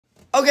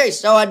Okay,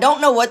 so I don't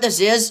know what this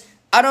is.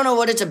 I don't know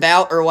what it's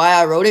about or why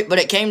I wrote it, but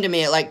it came to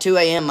me at like 2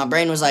 a.m. My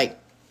brain was like,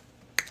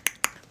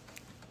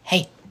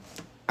 hey,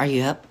 are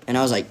you up? And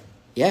I was like,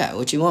 yeah,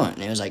 what you want?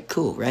 And it was like,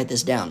 cool, write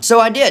this down. So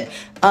I did.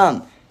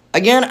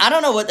 Again, I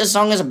don't know what this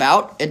song is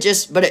about.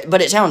 But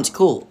it sounds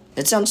cool.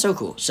 It sounds so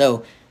cool.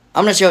 So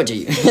I'm gonna show it to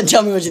you.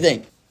 Tell me what you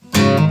think.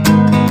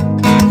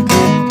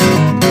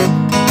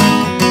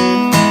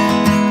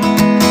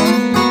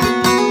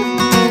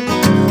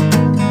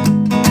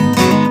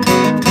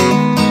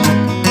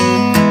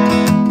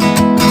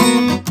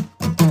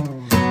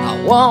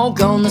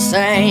 Walk on the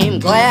same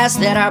glass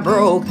that I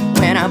broke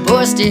when I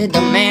busted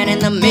the man in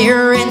the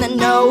mirror in the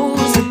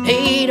nose.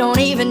 He don't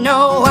even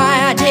know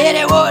why I did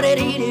it. What did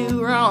he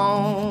do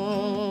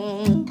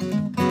wrong?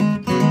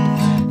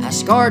 I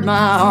scarred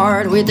my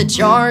heart with the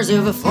jars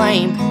of a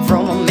flame.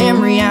 From a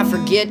memory I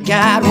forget,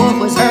 God, what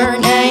was her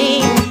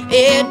name?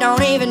 It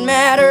don't even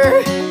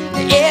matter,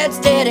 it's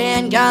dead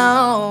and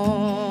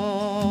gone.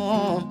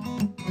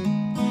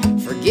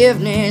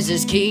 Forgiveness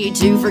is key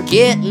to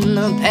forgetting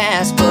the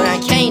past, but I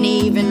can't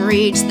even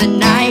reach the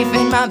knife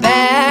in my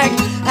back.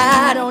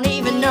 I don't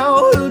even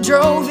know who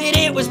drove it,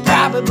 it was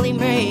probably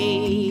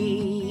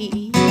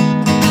me.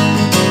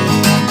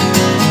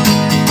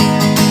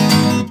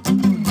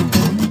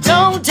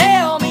 Don't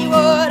tell me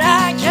what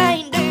I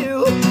can't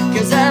do,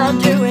 'cause I'm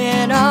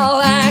doing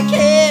all I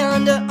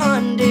can to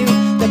undo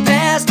the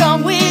past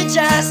on which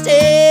I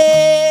stand.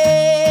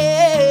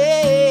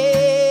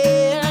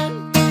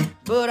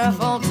 But I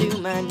fall to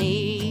my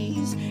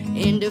knees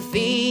in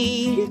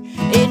defeat.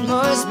 It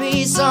must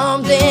be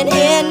something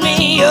in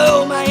me,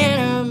 oh my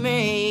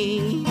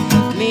enemy.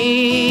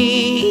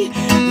 Me,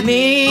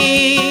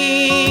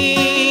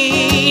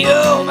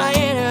 oh my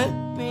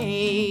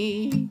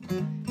enemy.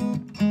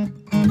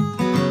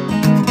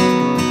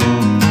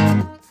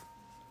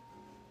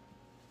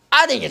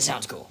 I think it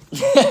sounds cool.